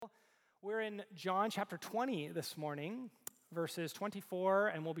We're in John chapter 20 this morning, verses 24,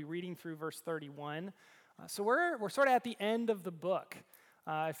 and we'll be reading through verse 31. So we're sort of at the end of the book.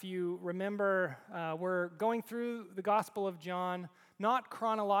 If you remember, we're going through the Gospel of John, not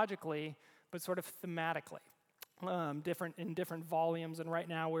chronologically, but sort of thematically, in different volumes. And right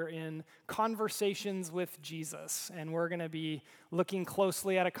now we're in Conversations with Jesus, and we're going to be looking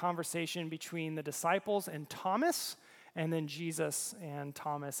closely at a conversation between the disciples and Thomas, and then Jesus and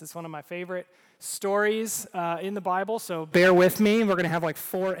Thomas. It's one of my favorite stories in the Bible, so bear with me. We're going to have like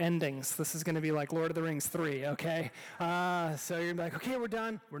 4 endings. This is going to be like Lord of the Rings 3, okay? So you're going to be like, okay, we're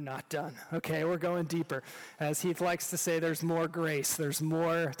done. We're not done. Okay, we're going deeper. As Heath likes to say, there's more grace. There's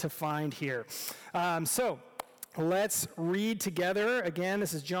more to find here. So let's read together. Again,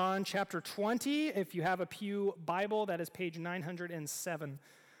 this is John chapter 20. If you have a Pew Bible, that is page 907,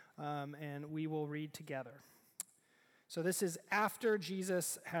 and we will read together. So this is after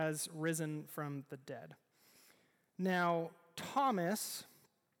Jesus has risen from the dead. Now, Thomas,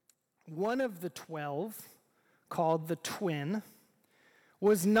 one of the 12, called the twin,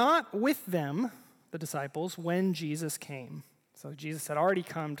 was not with them, the disciples, when Jesus came. So Jesus had already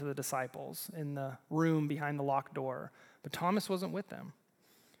come to the disciples in the room behind the locked door, but Thomas wasn't with them.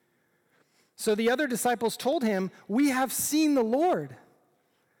 So the other disciples told him, "We have seen the Lord."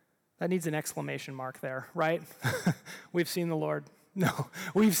 That needs an exclamation mark there, right? We've seen the Lord. No,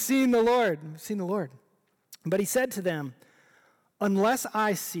 we've seen the Lord. We've seen the Lord. But he said to them, "Unless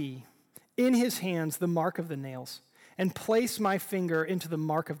I see in his hands the mark of the nails, and place my finger into the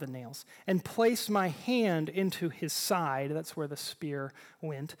mark of the nails, and place my hand into his side," that's where the spear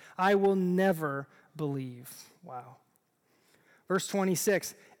went, "I will never believe." Wow. Verse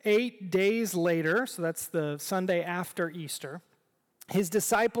 26, 8 days later, so that's the Sunday after Easter, his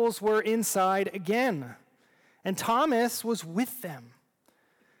disciples were inside again, and Thomas was with them.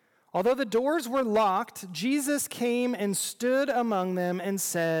 Although the doors were locked, Jesus came and stood among them and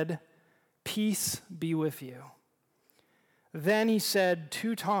said, "Peace be with you." Then he said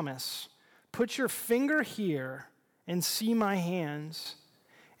to Thomas, "Put your finger here and see my hands,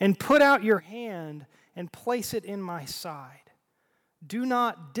 and put out your hand and place it in my side. Do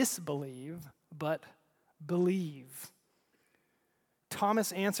not disbelieve, but believe."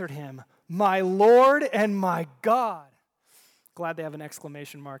 Thomas answered him, "My Lord and my God." Glad they have an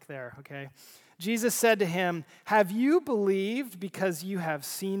exclamation mark there, okay? Jesus said to him, "Have you believed because you have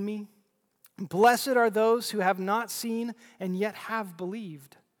seen me? Blessed are those who have not seen and yet have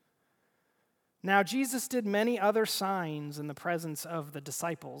believed." Now Jesus did many other signs in the presence of the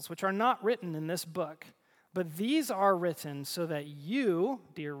disciples, which are not written in this book, but these are written so that you,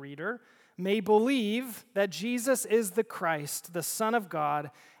 dear reader, may believe that Jesus is the Christ, the Son of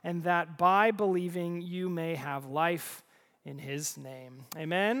God, and that by believing you may have life in his name.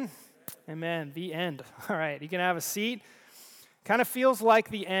 Amen? Amen. The end. All right, you can have a seat. Kind of feels like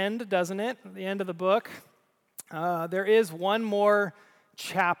the end, doesn't it? The end of the book. There is one more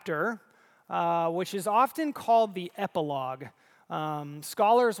chapter, which is often called the epilogue.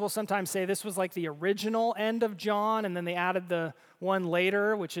 Scholars will sometimes say this was like the original end of John, and then they added the one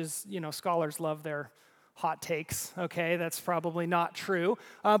later, which is, scholars love their hot takes, okay? That's probably not true.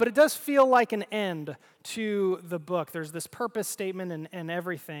 But it does feel like an end to the book. There's this purpose statement and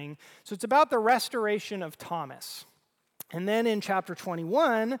everything. So it's about the restoration of Thomas. And then in chapter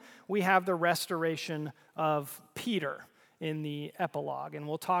 21, we have the restoration of Peter in the epilogue. And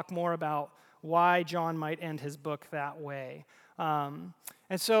we'll talk more about why John might end his book that way.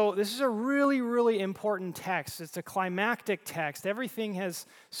 And so this is a really, really important text. It's a climactic text. Everything has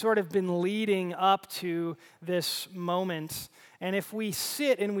sort of been leading up to this moment. And if we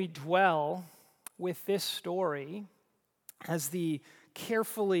sit and we dwell with this story as the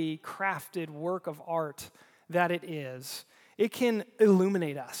carefully crafted work of art that it is, it can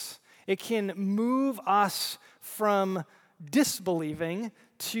illuminate us. It can move us from disbelieving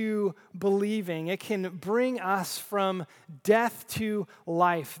to believing. It can bring us from death to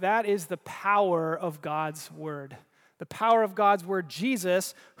life. That is the power of God's word. The power of God's word,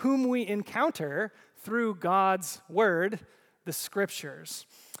 Jesus, whom we encounter through God's word, the scriptures.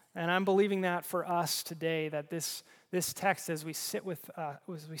 And I'm believing that for us today, that this text, as we sit with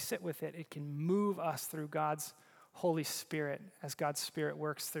it, it can move us through God's Holy Spirit as God's Spirit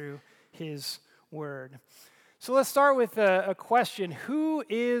works through his word. So let's start with a question. Who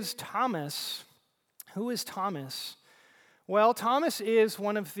is Thomas? Who is Thomas? Well, Thomas is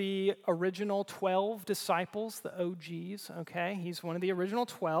one of the original 12 disciples, the OGs, okay? He's one of the original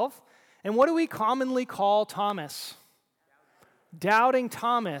 12. And what do we commonly call Thomas? Doubting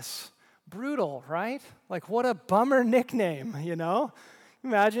Thomas. Brutal, right? Like, what a bummer nickname,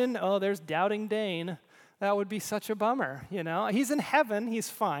 Imagine, oh, there's doubting Dane. That would be such a bummer, you know? He's in heaven, he's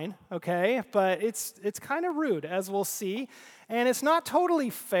fine, okay? But it's kind of rude, as we'll see. And it's not totally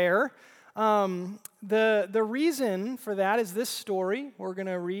fair. The reason for that is this story we're going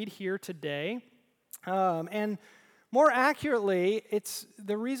to read here today. And more accurately, it's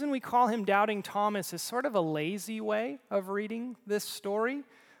the reason we call him Doubting Thomas is sort of a lazy way of reading this story,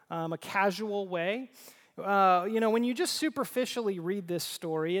 a casual way. When you just superficially read this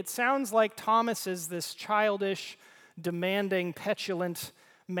story, it sounds like Thomas is this childish, demanding, petulant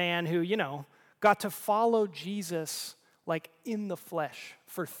man who, got to follow Jesus like in the flesh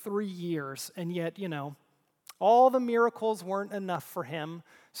for 3 years, and yet, all the miracles weren't enough for him,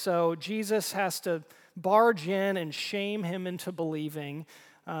 so Jesus has to barge in and shame him into believing,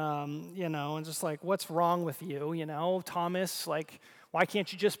 and just like, what's wrong with you, Thomas, like, why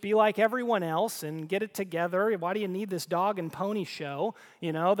can't you just be like everyone else and get it together? Why do you need this dog and pony show?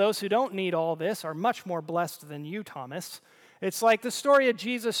 Those who don't need all this are much more blessed than you, Thomas. It's like the story of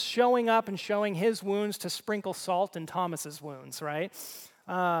Jesus showing up and showing his wounds to sprinkle salt in Thomas's wounds, right?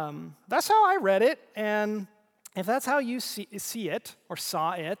 That's how I read it, and if that's how you see it or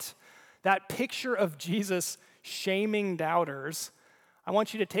saw it, that picture of Jesus shaming doubters, I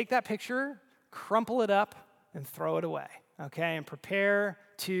want you to take that picture, crumple it up, and throw it away, okay? And prepare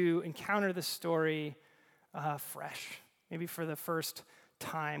to encounter this story fresh, maybe for the first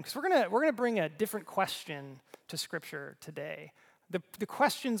time. Because we're gonna bring a different question to Scripture today. The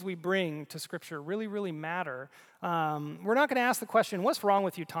questions we bring to Scripture really, really matter. We're not going to ask the question, "What's wrong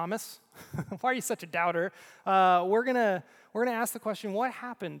with you, Thomas? Why are you such a doubter?" We're gonna ask the question, "What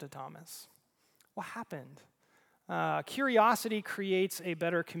happened to Thomas? What happened?" Curiosity creates a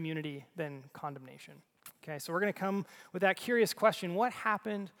better community than condemnation. Okay, so we're going to come with that curious question: what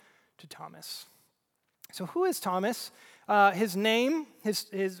happened to Thomas? So who is Thomas? His name,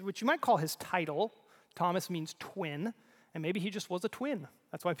 his what you might call his title, Thomas means twin. And maybe he just was a twin.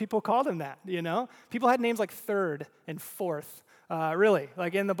 That's why people called him that, People had names like third and fourth, really,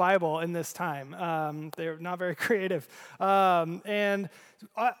 like in the Bible in this time. They're not very creative. And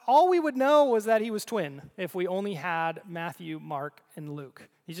all we would know was that he was twin if we only had Matthew, Mark, and Luke.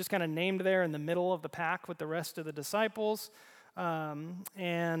 He's just kind of named there in the middle of the pack with the rest of the disciples.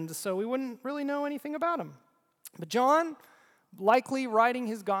 And so we wouldn't really know anything about him. But John, likely writing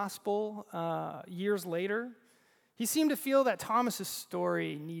his gospel years later, he seemed to feel that Thomas's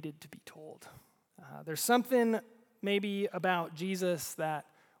story needed to be told. There's something maybe about Jesus that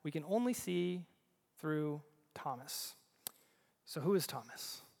we can only see through Thomas. So who is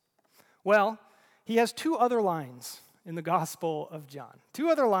Thomas? Well, he has 2 other lines in the Gospel of John. 2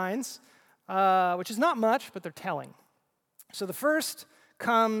 other lines, which is not much, but they're telling. So the first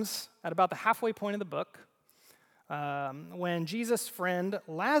comes at about the halfway point of the book, when Jesus' friend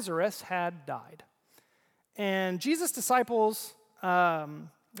Lazarus had died. And Jesus decides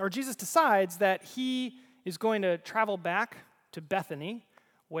that he is going to travel back to Bethany,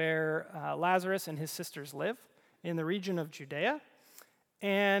 where Lazarus and his sisters live, in the region of Judea.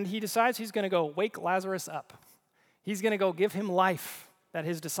 And he decides he's going to go wake Lazarus up. He's going to go give him life, that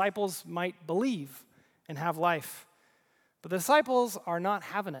his disciples might believe and have life. But the disciples are not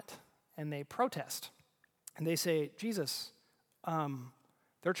having it, and they protest. And they say, Jesus,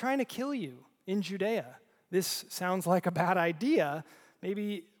 they're trying to kill you in Judea. This sounds like a bad idea.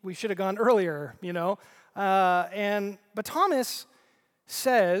 Maybe we should have gone earlier, But Thomas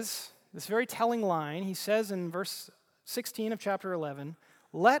says, this very telling line, he says in verse 16 of chapter 11,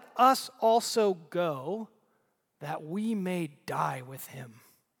 "Let us also go that we may die with him."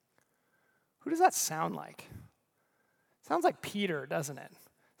 Who does that sound like? Sounds like Peter, doesn't it?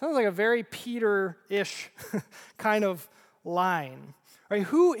 Sounds like a very Peter-ish kind of line. Right,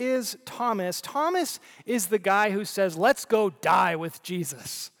 who is Thomas? Thomas is the guy who says, "Let's go die with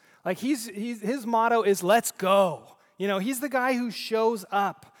Jesus." Like his motto is, "Let's go." He's the guy who shows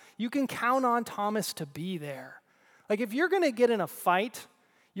up. You can count on Thomas to be there. Like if you're going to get in a fight,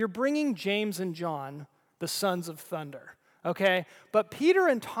 you're bringing James and John, the sons of thunder. Okay? But Peter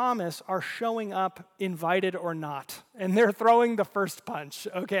and Thomas are showing up, invited or not, and they're throwing the first punch.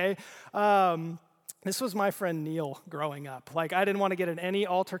 Okay? This was my friend Neil growing up. Like, I didn't want to get in any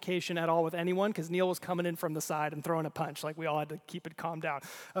altercation at all with anyone because Neil was coming in from the side and throwing a punch. Like, we all had to keep it calm down,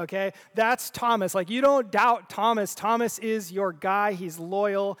 okay? That's Thomas. Like, you don't doubt Thomas. Thomas is your guy. He's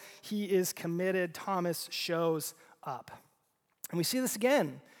loyal. He is committed. Thomas shows up. And we see this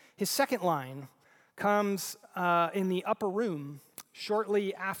again. His second line comes in the upper room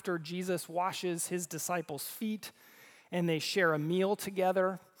shortly after Jesus washes his disciples' feet, and they share a meal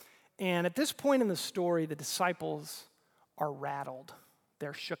together. And at this point in the story, the disciples are rattled.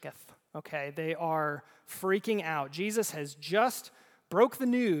 they're shooketh, okay? They are freaking out. Jesus has just broke the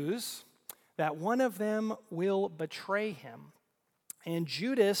news that one of them will betray him. And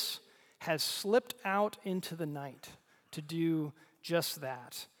Judas has slipped out into the night to do just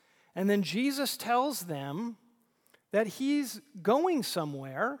that. And then Jesus tells them that he's going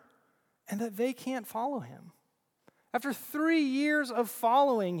somewhere and that they can't follow him. After 3 years of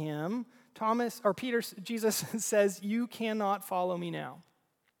following him, Jesus says, "You cannot follow me now."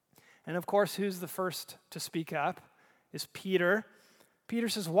 And of course, who's the first to speak up is Peter. Peter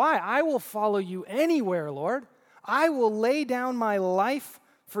says, "Why? I will follow you anywhere, Lord. I will lay down my life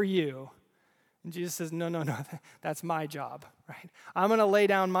for you." And Jesus says, no, that's my job, right? I'm going to lay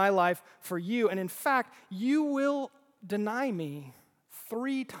down my life for you. And in fact, you will deny me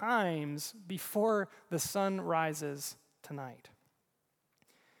 3 times before the sun rises tonight.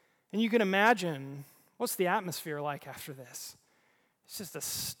 And you can imagine, what's the atmosphere like after this? It's just a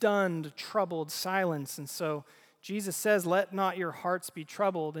stunned, troubled silence. And so Jesus says, "Let not your hearts be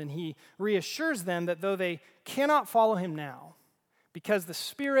troubled." And he reassures them that though they cannot follow him now, because the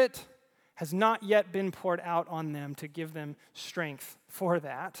Spirit has not yet been poured out on them to give them strength for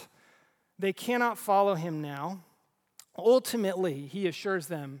that, they cannot follow him now. Ultimately, he assures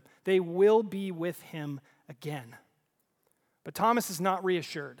them they will be with him again. But Thomas is not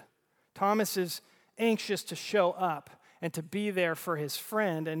reassured. Thomas is anxious to show up and to be there for his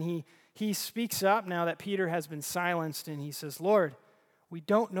friend. And he speaks up now that Peter has been silenced, and he says, "Lord, we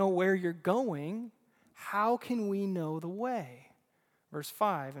don't know where you're going. How can we know the way?" Verse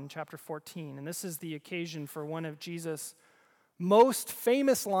 5 in chapter 14. And this is the occasion for one of Jesus' most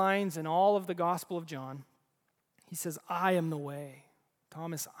famous lines in all of the Gospel of John. He says, "I am the way."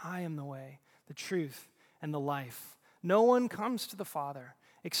 Thomas, "I am the way, the truth, and the life. No one comes to the Father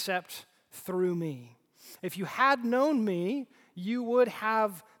except through me. If you had known me, you would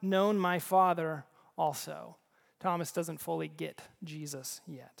have known my Father also." Thomas doesn't fully get Jesus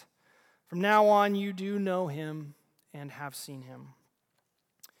yet. From now on, you do know him and have seen him.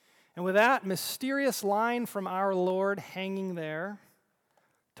 And with that mysterious line from our Lord hanging there,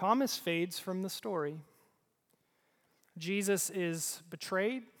 Thomas fades from the story. Jesus is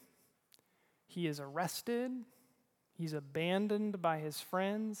betrayed. He is arrested. He's abandoned by his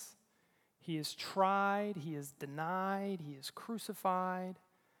friends. He is tried. He is denied. He is crucified.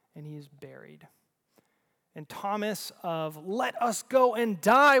 And he is buried. And Thomas of "let us go and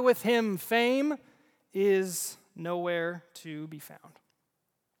die with him" fame is nowhere to be found.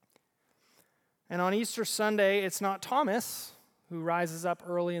 And on Easter Sunday, it's not Thomas who rises up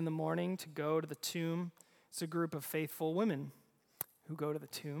early in the morning to go to the tomb. It's a group of faithful women who go to the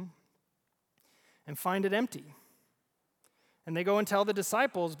tomb and find it empty. And they go and tell the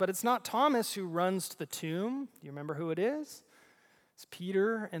disciples, but it's not Thomas who runs to the tomb. Do you remember who it is? It's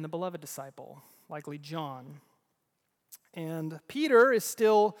Peter and the beloved disciple, likely John. And Peter is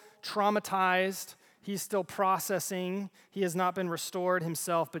still traumatized. He's still processing. He has not been restored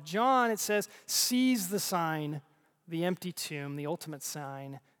himself. But John, it says, sees the sign, the empty tomb, the ultimate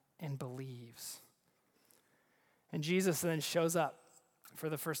sign, and believes. And Jesus then shows up for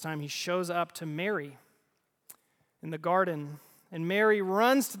the first time. He shows up to Mary in the garden. And Mary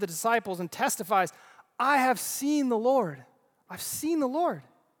runs to the disciples and testifies, "I have seen the Lord. I've seen the Lord."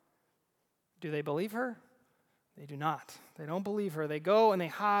 Do they believe her? They do not. They don't believe her. They go and they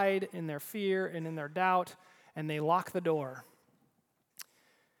hide in their fear and in their doubt, and they lock the door.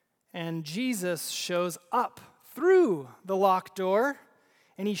 And Jesus shows up through the locked door,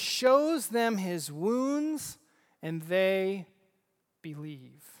 and he shows them his wounds, and they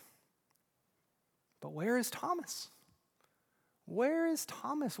believe. But where is Thomas? Where is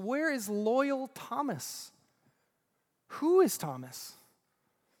Thomas? Where is loyal Thomas? Who is Thomas?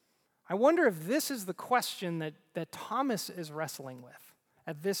 I wonder if this is the question that Thomas is wrestling with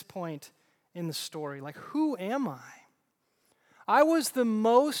at this point in the story. Like, who am I? I was the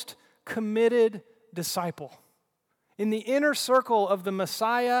most committed disciple in the inner circle of the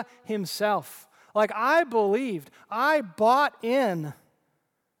Messiah himself. Like, I believed, I bought in,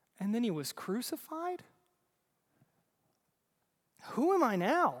 and then he was crucified? Who am I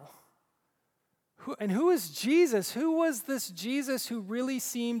now? Who is Jesus? Who was this Jesus who really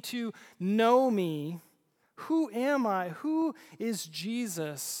seemed to know me? Who am I? Who is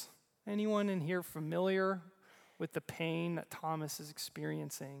Jesus? Anyone in here familiar with the pain that Thomas is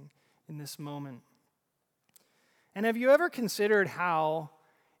experiencing in this moment? And have you ever considered how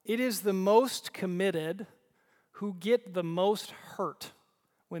it is the most committed who get the most hurt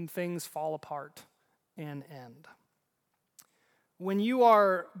when things fall apart and end? When you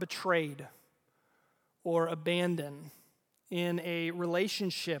are betrayed or abandoned in a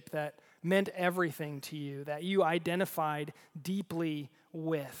relationship that meant everything to you, that you identified deeply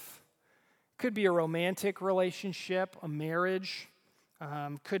with. Could be a romantic relationship, a marriage,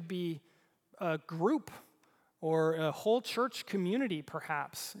 could be a group or a whole church community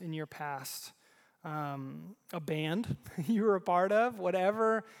perhaps in your past, a band you were a part of,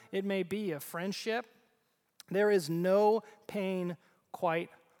 whatever it may be, a friendship. There is no pain quite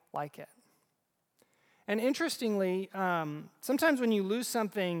like it. And interestingly, sometimes when you lose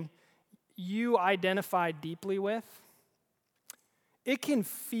something you identify deeply with, it can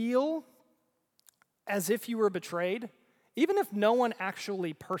feel as if you were betrayed, even if no one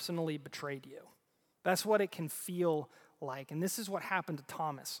actually personally betrayed you. That's what it can feel like. And this is what happened to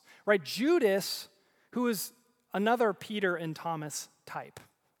Thomas, right? Judas, who is another Peter and Thomas type,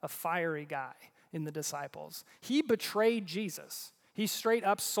 a fiery guy in the disciples, he betrayed Jesus. He straight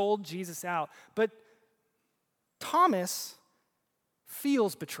up sold Jesus out. But Thomas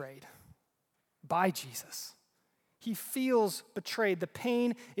feels betrayed by Jesus. He feels betrayed. The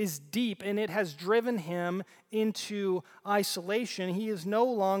pain is deep, and it has driven him into isolation. He is no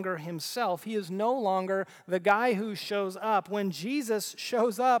longer himself. He is no longer the guy who shows up. When Jesus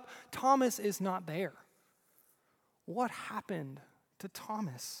shows up, Thomas is not there. What happened to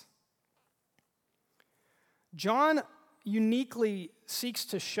Thomas? John uniquely seeks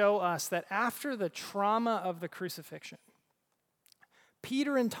to show us that after the trauma of the crucifixion,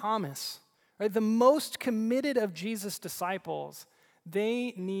 Peter and Thomas, right, the most committed of Jesus' disciples,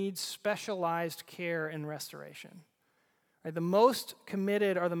 they need specialized care and restoration. Right, the most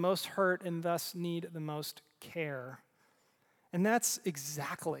committed are the most hurt and thus need the most care. And that's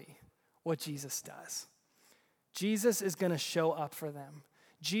exactly what Jesus does. Jesus is going to show up for them.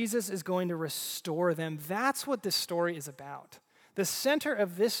 Jesus is going to restore them. That's what this story is about. The center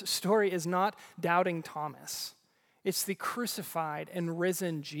of this story is not doubting Thomas. It's the crucified and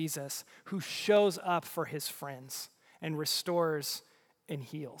risen Jesus who shows up for his friends and restores and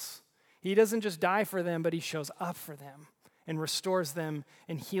heals. He doesn't just die for them, but he shows up for them and restores them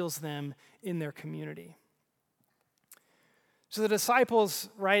and heals them in their community. So the disciples,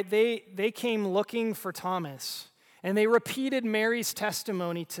 right, they came looking for Thomas, and they repeated Mary's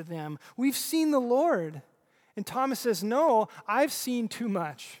testimony to them. We've seen the Lord. And Thomas says, no, I've seen too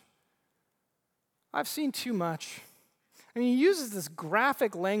much. I've seen too much. I mean, he uses this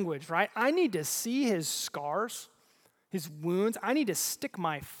graphic language, right? I need to see his scars, his wounds. I need to stick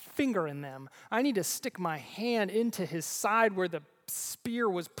my finger in them. I need to stick my hand into his side where the spear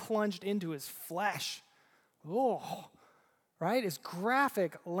was plunged into his flesh. Oh, right? It's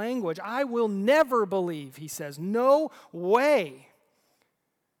graphic language. I will never believe, he says. No way.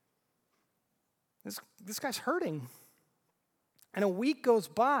 This guy's hurting. And a week goes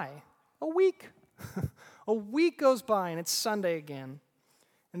by. A week. A week goes by, and it's Sunday again.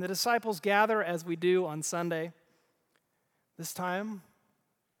 And the disciples gather as we do on Sunday. This time,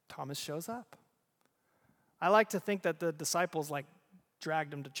 Thomas shows up. I like to think that the disciples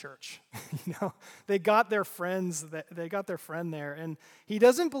dragged him to church. They got their friends. They got their friend there, and he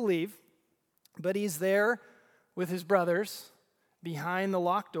doesn't believe, but he's there with his brothers behind the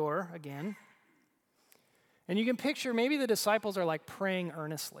locked door again. And you can picture maybe the disciples are praying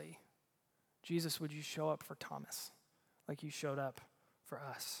earnestly. Jesus, would you show up for Thomas like you showed up for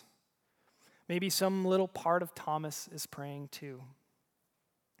us? Maybe some little part of Thomas is praying too.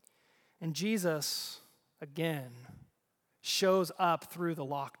 And Jesus, again, shows up through the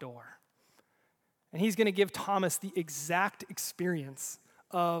locked door. And he's going to give Thomas the exact experience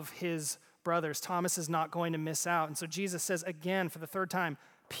of his brothers. Thomas is not going to miss out. And so Jesus says again for the third time,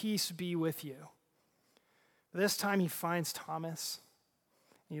 peace be with you. This time he finds Thomas.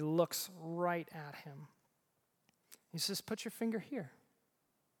 He looks right at him. He says, put your finger here.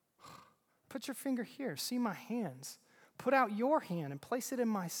 Put your finger here. See my hands. Put out your hand and place it in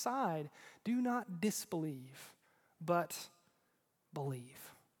my side. Do not disbelieve, but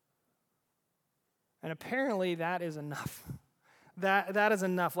believe. And apparently that is enough. That is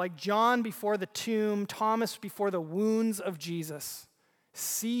enough. Like John before the tomb, Thomas before the wounds of Jesus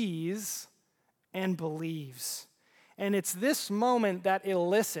sees and believes. And it's this moment that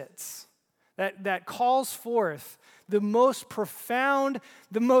elicits, that calls forth the most profound,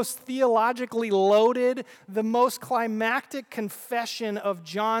 the most theologically loaded, the most climactic confession of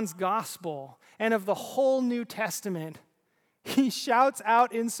John's gospel and of the whole New Testament. He shouts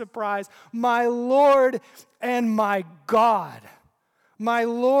out in surprise, "My Lord and my God." My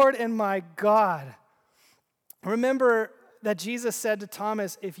Lord and my God. Remember that Jesus said to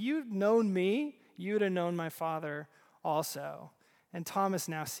Thomas, if you'd known me, you would have known my Father also. And Thomas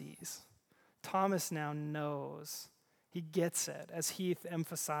now sees. Thomas now knows. He gets it, as Heath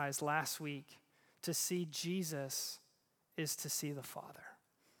emphasized last week. To see Jesus is to see the Father.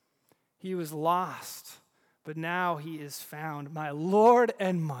 He was lost, but now he is found, my Lord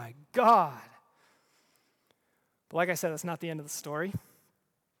and my God. But like I said, that's not the end of the story.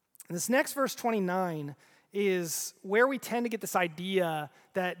 This next verse 29 is where we tend to get this idea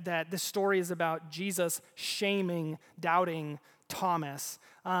that this story is about Jesus shaming, doubting Thomas.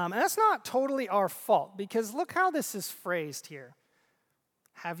 And that's not totally our fault, because look how this is phrased here.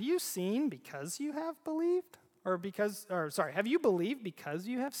 Have you seen because you have believed? Have you believed because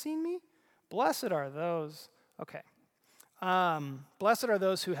you have seen me? Blessed are those, blessed are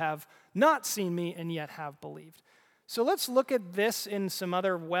those who have not seen me and yet have believed. So let's look at this in some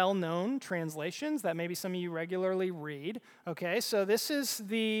other well-known translations that maybe some of you regularly read. Okay, so this is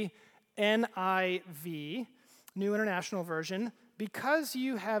the NIV, New International Version. Because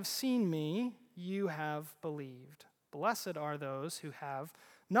you have seen me, you have believed. Blessed are those who have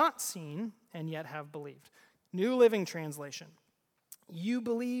not seen and yet have believed. New Living Translation. You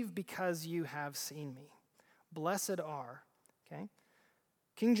believe because you have seen me. Blessed are. Okay.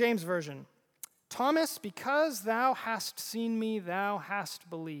 King James Version. Thomas, because thou hast seen me, thou hast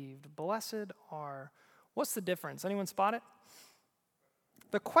believed. Blessed are. What's the difference? Anyone spot it?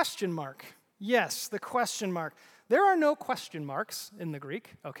 The question mark. Yes, the question mark. There are no question marks in the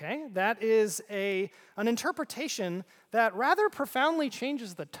Greek, okay? That is an interpretation that rather profoundly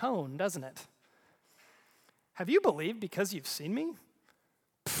changes the tone, doesn't it? Have you believed because you've seen me?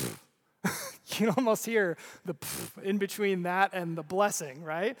 You can almost hear the in between that and the blessing,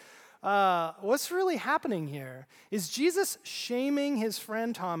 right? What's really happening here? Is Jesus shaming his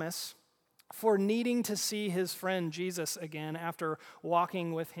friend Thomas for needing to see his friend Jesus again after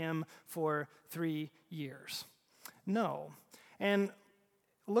walking with him for 3 years? No. And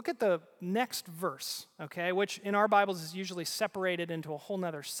look at the next verse, okay, which in our Bibles is usually separated into a whole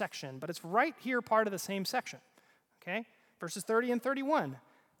nother section, but it's right here part of the same section, okay? Verses 30 and 31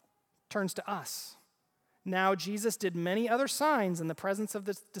 turns to us. Now Jesus did many other signs in the presence of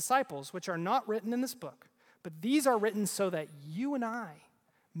the disciples, which are not written in this book, but these are written so that you and I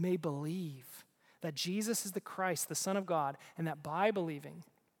may believe that Jesus is the Christ, the Son of God, and that by believing,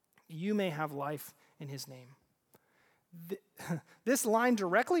 you may have life in his name. This line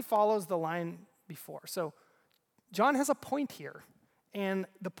directly follows the line before. So John has a point here, and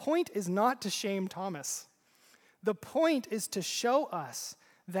the point is not to shame Thomas. The point is to show us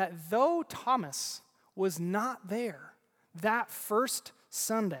that though Thomas was not there that first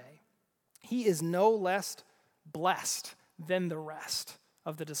Sunday, he is no less blessed than the rest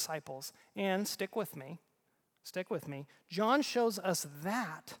of the disciples. And stick with me. John shows us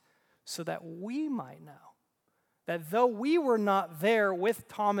that so that we might know that though we were not there with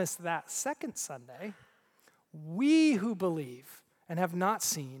Thomas that second Sunday, we who believe and have not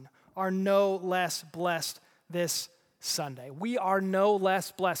seen are no less blessed this Sunday. We are no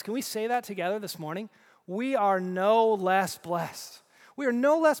less blessed. Can we say that together this morning? We are no less blessed. We are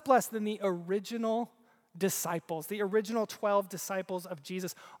no less blessed than the original disciples, the original 12 disciples of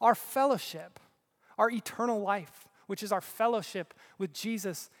Jesus. Our fellowship, our eternal life, which is our fellowship with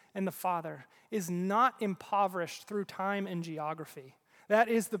Jesus and the Father, is not impoverished through time and geography. That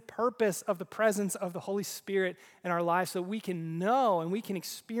is the purpose of the presence of the Holy Spirit in our lives, so we can know and we can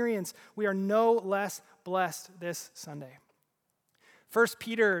experience we are no less blessed this Sunday. 1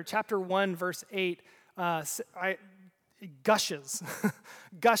 Peter chapter 1, verse 8, gushes.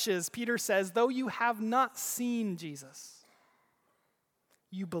 Peter says, though you have not seen Jesus,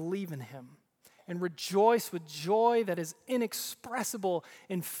 you believe in him and rejoice with joy that is inexpressible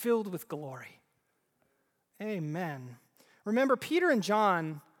and filled with glory. Amen. Remember, Peter and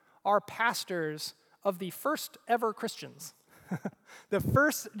John are pastors of the first ever Christians, the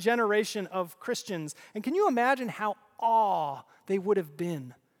first generation of Christians. And can you imagine how awe they would have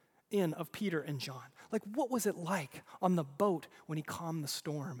been of Peter and John? Like, what was it like on the boat when he calmed the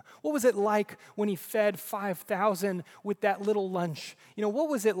storm? What was it like when he fed 5,000 with that little lunch? You know, what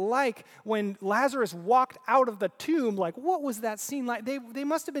was it like when Lazarus walked out of the tomb? Like, what was that scene like? They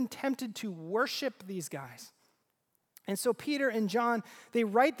must have been tempted to worship these guys. And so Peter and John, they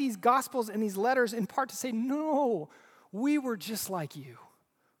write these gospels and these letters in part to say, no, we were just like you,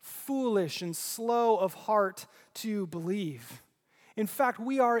 foolish and slow of heart to believe. In fact,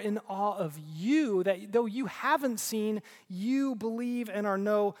 we are in awe of you, that though you haven't seen, you believe and are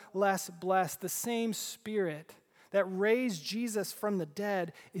no less blessed. The same Spirit that raised Jesus from the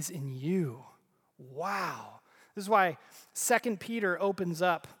dead is in you. Wow. This is why 2 Peter opens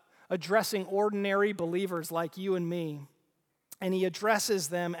up addressing ordinary believers like you and me. And he addresses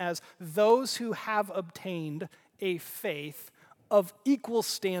them as those who have obtained a faith of equal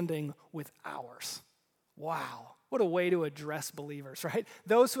standing with ours. Wow, what a way to address believers, right?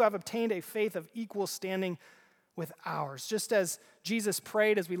 Those who have obtained a faith of equal standing with ours. Just as Jesus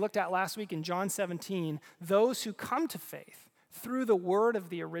prayed, as we looked at last week in John 17, those who come to faith through the word of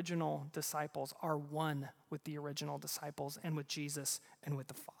the original disciples are one with the original disciples and with Jesus and with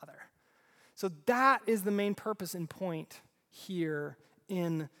the Father. So that is the main purpose and point here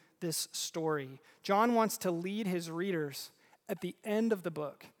in this story. John wants to lead his readers at the end of the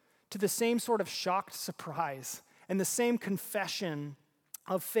book to the same sort of shocked surprise and the same confession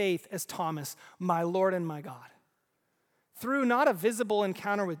of faith as Thomas, my Lord and my God. Through not a visible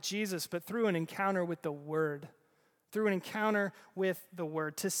encounter with Jesus, but through an encounter with the Word. Through an encounter with the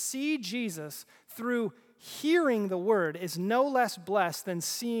Word. To see Jesus through hearing the Word is no less blessed than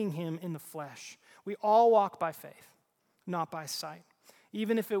seeing him in the flesh. We all walk by faith, not by sight.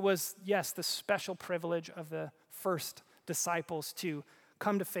 Even if it was, yes, the special privilege of the first disciples to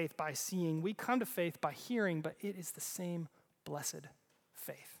come to faith by seeing, we come to faith by hearing, but it is the same blessed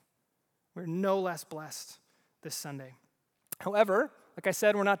faith. We're no less blessed this Sunday. However, like I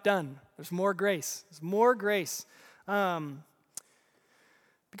said, we're not done. There's more grace. There's more grace. Because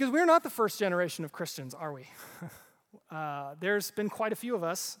we're not the first generation of Christians, are we? There's been quite a few of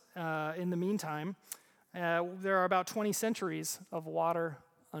us in the meantime. There are about 20 centuries of water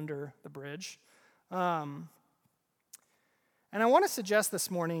under the bridge. And I want to suggest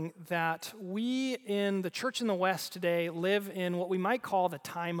this morning that we in the church in the West today live in what we might call the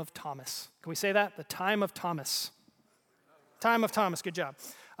time of Thomas. Can we say that? The time of Thomas. Time of Thomas, good job.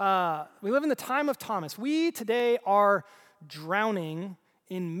 We live in the time of Thomas. We today are drowning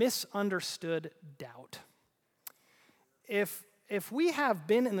in misunderstood doubt. If we have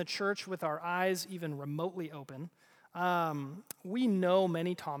been in the church with our eyes even remotely open, we know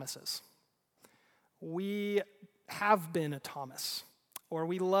many Thomases. We have been a Thomas, or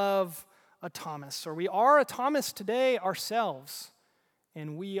we love a Thomas, or we are a Thomas today ourselves,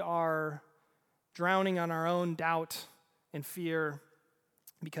 and we are drowning on our own doubt and fear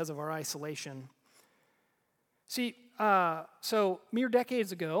because of our isolation. See, so mere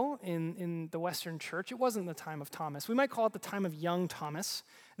decades ago in the Western church, it wasn't the time of Thomas. We might call it the time of young Thomas.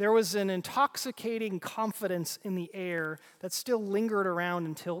 There was an intoxicating confidence in the air that still lingered around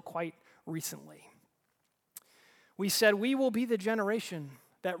until quite recently. We said, we will be the generation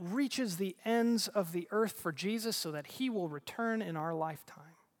that reaches the ends of the earth for Jesus so that he will return in our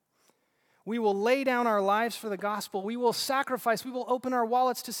lifetime. We will lay down our lives for the gospel. We will sacrifice. We will open our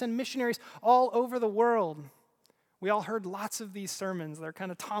wallets to send missionaries all over the world. We all heard lots of these sermons. They're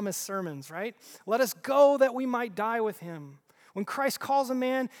kind of Thomas sermons, right? Let us go that we might die with him. When Christ calls a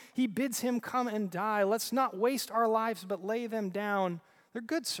man, he bids him come and die. Let's not waste our lives, but lay them down. They're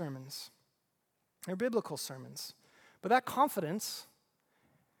good sermons. They're biblical sermons. But that confidence,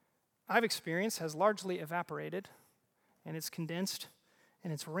 I've experienced, has largely evaporated, and it's condensed,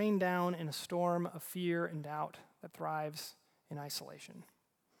 and it's rained down in a storm of fear and doubt that thrives in isolation.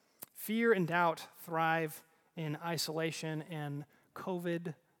 Fear and doubt thrive in isolation, and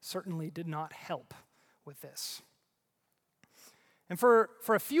COVID certainly did not help with this. And for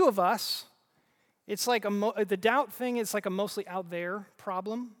a few of us, it's like the doubt thing is like a mostly out there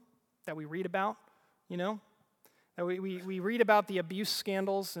problem that we read about, you know? That we read about the abuse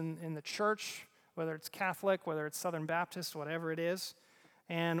scandals in the church, whether it's Catholic, whether it's Southern Baptist, whatever it is.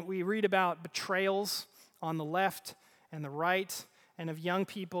 And we read about betrayals on the left and the right, and of young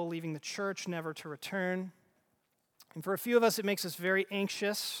people leaving the church never to return. And for a few of us, it makes us very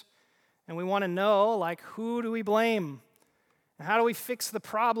anxious, and we want to know, like, who do we blame? And how do we fix the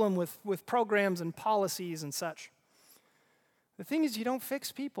problem with programs and policies and such? The thing is, you don't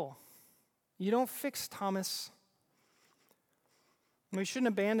fix people. You don't fix Thomas. And we shouldn't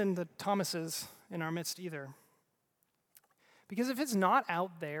abandon the Thomases in our midst either. Because if it's not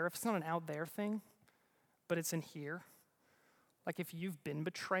out there, if it's not an out there thing, but it's in here, like if you've been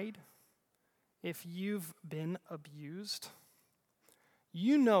betrayed, if you've been abused,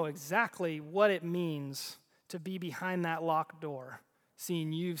 you know exactly what it means to be behind that locked door,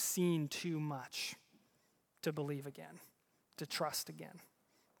 seeing you've seen too much to believe again, to trust again.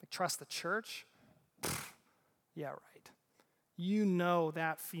 Like, trust the church? Pfft, yeah, right. You know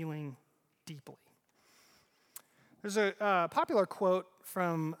that feeling deeply. There's a popular quote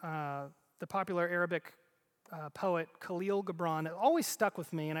from the popular Arabic poet Khalil Gibran. It always stuck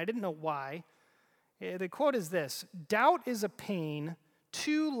with me, and I didn't know why. The quote is this: "Doubt is a pain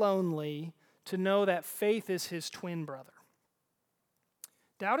too lonely to know that faith is his twin brother."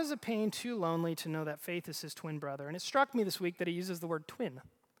 Doubt is a pain too lonely to know that faith is his twin brother. And it struck me this week that he uses the word twin.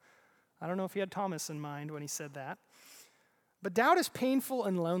 I don't know if he had Thomas in mind when he said that. But doubt is painful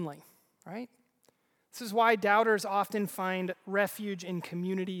and lonely, right? This is why doubters often find refuge in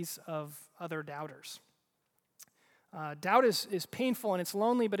communities of other doubters. Doubt is painful and it's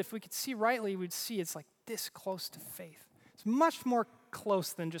lonely, but if we could see rightly, we'd see it's like this close to faith. It's much more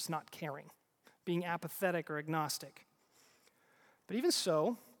close than just not caring, being apathetic or agnostic. But even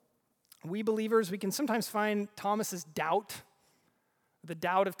so, we believers, we can sometimes find Thomas's doubt, the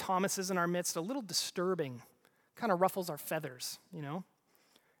doubt of Thomas's in our midst, a little disturbing. Kind of ruffles our feathers, you know?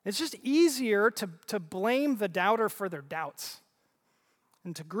 It's just easier to blame the doubter for their doubts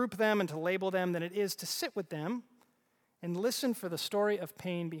and to group them and to label them than it is to sit with them and listen for the story of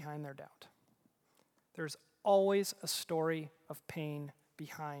pain behind their doubt. There's always a story of pain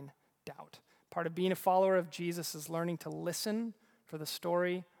behind doubt. Part of being a follower of Jesus is learning to listen for the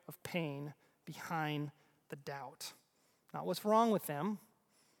story of pain behind the doubt. Not what's wrong with them.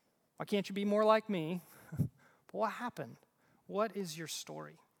 Why can't you be more like me? But what happened? What is your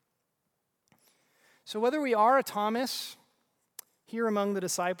story? So whether we are a Thomas here among the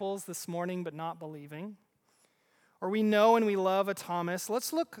disciples this morning but not believing, or we know and we love a Thomas,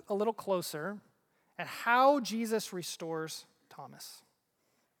 let's look a little closer at how Jesus restores Thomas.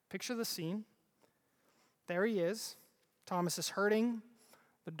 Picture the scene. There he is. Thomas is hurting.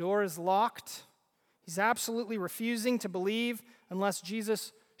 The door is locked. He's absolutely refusing to believe unless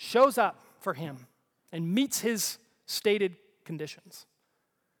Jesus shows up for him and meets his stated conditions.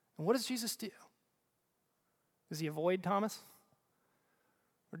 And what does Jesus do? Does he avoid Thomas?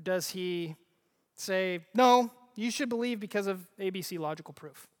 Or does he say, no, you should believe because of ABC logical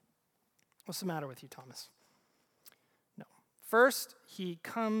proof? What's the matter with you, Thomas? No. First, he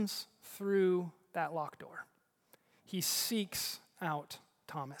comes through that locked door. He seeks out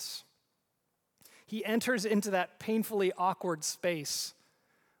Thomas. He enters into that painfully awkward space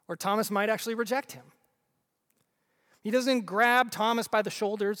where Thomas might actually reject him. He doesn't grab Thomas by the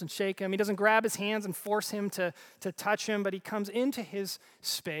shoulders and shake him. He doesn't grab his hands and force him to touch him, but he comes into his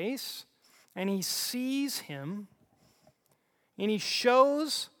space and he sees him and he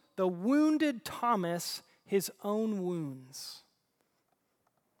shows the wounded Thomas his own wounds.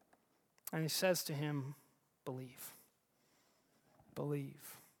 And he says to him, believe.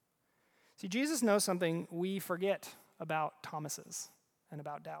 Believe. See, Jesus knows something we forget about Thomases and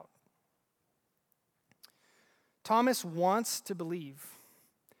about doubt. Thomas wants to believe.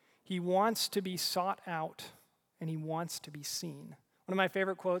 He wants to be sought out, and he wants to be seen. One of my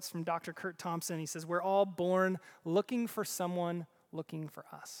favorite quotes from Dr. Kurt Thompson, he says, we're all born looking for someone looking for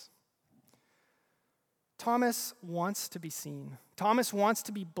us. Thomas wants to be seen. Thomas wants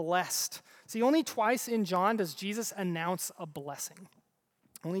to be blessed. See, only twice in John does Jesus announce a blessing.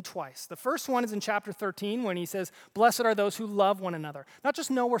 Only twice. The first one is in chapter 13 when he says, blessed are those who love one another. Not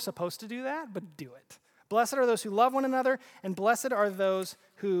just know we're supposed to do that, but do it. Blessed are those who love one another, and blessed are those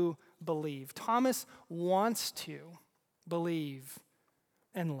who believe. Thomas wants to believe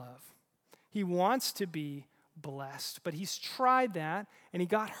and love. He wants to be blessed, but he's tried that, and he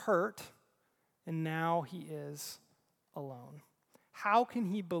got hurt, and now he is alone. How can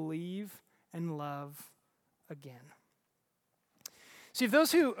he believe and love again? See, if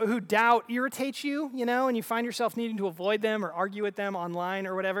those who doubt irritate you, and you find yourself needing to avoid them or argue with them online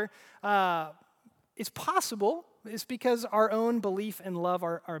or whatever, it's possible. It's because our own belief and love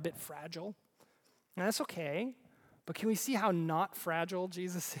are a bit fragile. And that's okay. But can we see how not fragile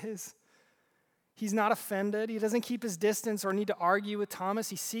Jesus is? He's not offended. He doesn't keep his distance or need to argue with Thomas.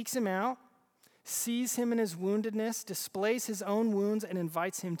 He seeks him out, sees him in his woundedness, displays his own wounds, and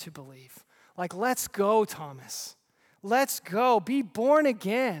invites him to believe. Like, let's go, Thomas. Let's go. Be born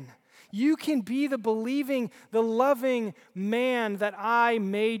again. You can be the believing, the loving man that I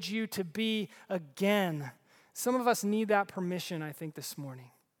made you to be again. Some of us need that permission, I think, this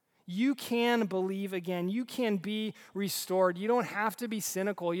morning. You can believe again. You can be restored. You don't have to be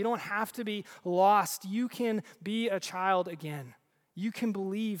cynical. You don't have to be lost. You can be a child again. You can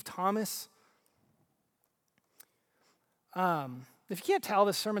believe, Thomas. If you can't tell,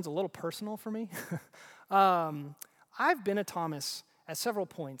 this sermon's a little personal for me. I've been a Thomas at several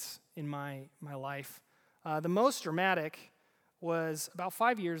points in my life. The most dramatic was about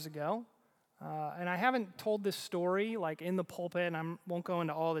 5 years ago. And I haven't told this story like in the pulpit, and I won't go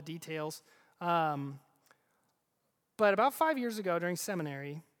into all the details. But about 5 years ago during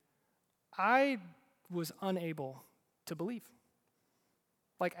seminary, I was unable to believe.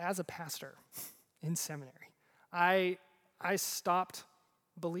 Like as a pastor in seminary, I stopped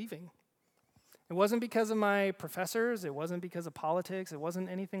believing. It wasn't because of my professors. It wasn't because of politics. It wasn't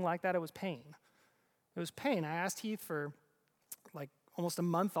anything like that. It was pain. It was pain. I asked Heath for like almost a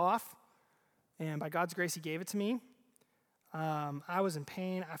month off and by God's grace, he gave it to me. I was in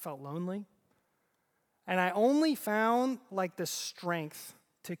pain. I felt lonely. And I only found like the strength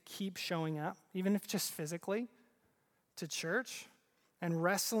to keep showing up, even if just physically, to church and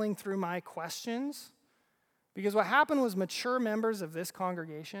wrestling through my questions. Because what happened was mature members of this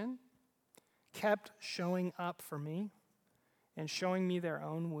congregation kept showing up for me and showing me their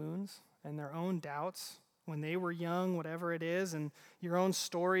own wounds and their own doubts when they were young, whatever it is, and your own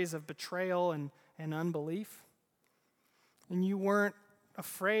stories of betrayal and unbelief. And you weren't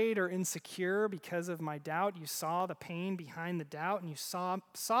afraid or insecure because of my doubt. You saw the pain behind the doubt, and you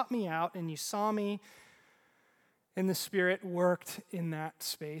sought me out, and you saw me, and the Spirit worked in that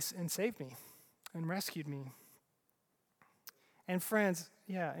space and saved me and rescued me. And friends,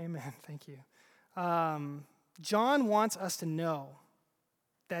 yeah, amen, thank you. John wants us to know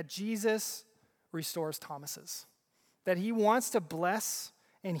that Jesus restores Thomases, that he wants to bless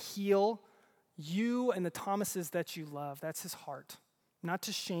and heal you and the Thomases that you love. That's his heart, not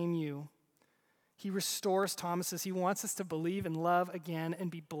to shame you. He restores Thomases. He wants us to believe and love again and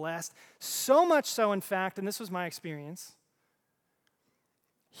be blessed. So much so, in fact, and this was my experience,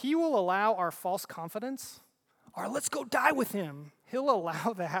 he will allow our false confidence, our let's go die with him, he'll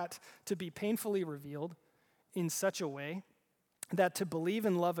allow that to be painfully revealed in such a way that to believe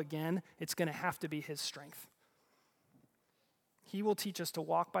and love again, it's going to have to be his strength. He will teach us to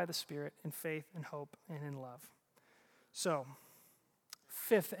walk by the Spirit in faith and hope and in love. So,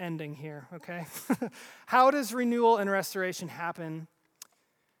 fifth ending here, okay? How does renewal and restoration happen?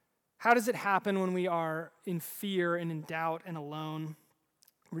 How does it happen when we are in fear and in doubt and alone?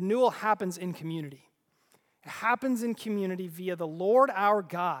 Renewal happens in community. It happens in community via the Lord our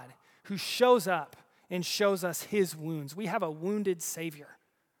God, who shows up and shows us his wounds. We have a wounded Savior.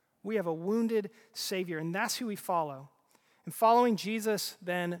 We have a wounded Savior, and that's who we follow. And following Jesus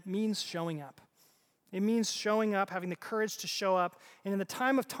then means showing up. It means showing up, having the courage to show up. And in the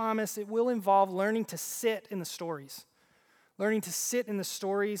time of Thomas, it will involve learning to sit in the stories. Learning to sit in the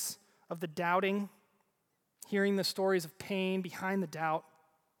stories of the doubting, hearing the stories of pain behind the doubt.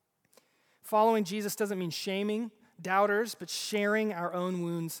 Following Jesus doesn't mean shaming doubters, but sharing our own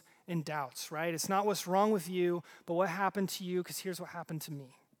wounds and doubts, right? It's not what's wrong with you, but what happened to you, because here's what happened to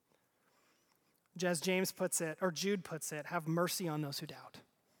me. As James puts it, or Jude puts it, have mercy on those who doubt.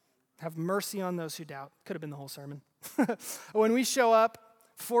 Have mercy on those who doubt. Could have been the whole sermon. When we show up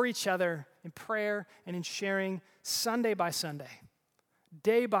for each other in prayer and in sharing Sunday by Sunday,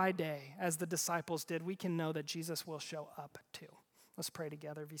 day by day, as the disciples did, we can know that Jesus will show up too. Let's pray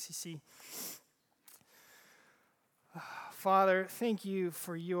together, VCC. Father, thank you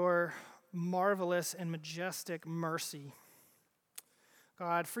for your marvelous and majestic mercy.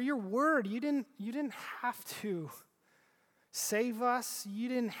 God, for your word, you didn't have to save us. You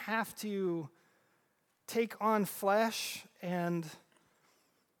didn't have to take on flesh and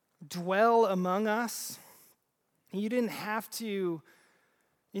dwell among us. You didn't have to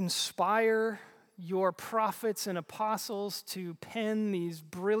inspire your prophets and apostles to pen these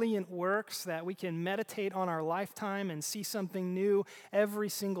brilliant works that we can meditate on our lifetime and see something new every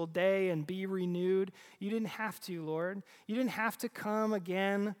single day and be renewed. You didn't have to, Lord. You didn't have to come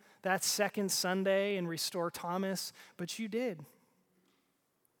again that second Sunday and restore Thomas, but you did.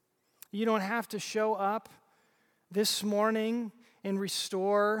 You don't have to show up this morning and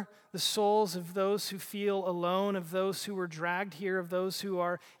restore the souls of those who feel alone, of those who were dragged here, of those who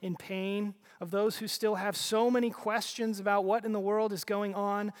are in pain, of those who still have so many questions about what in the world is going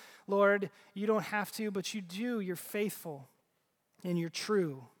on. Lord, you don't have to, but you do. You're faithful and you're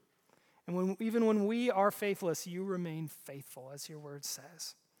true. And even when we are faithless, you remain faithful, as your word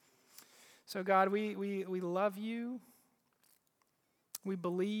says. So God, we love you. We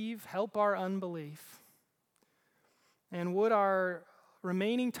believe. Help our unbelief. And would our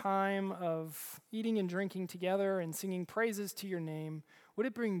remaining time of eating and drinking together and singing praises to your name, would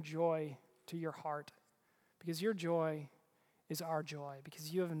it bring joy to your heart? Because your joy is our joy,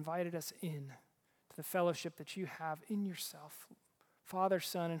 because you have invited us in to the fellowship that you have in yourself, Father,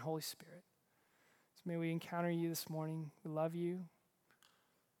 Son, and Holy Spirit. So may we encounter you this morning. We love you.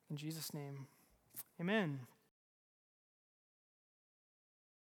 In Jesus' name, amen.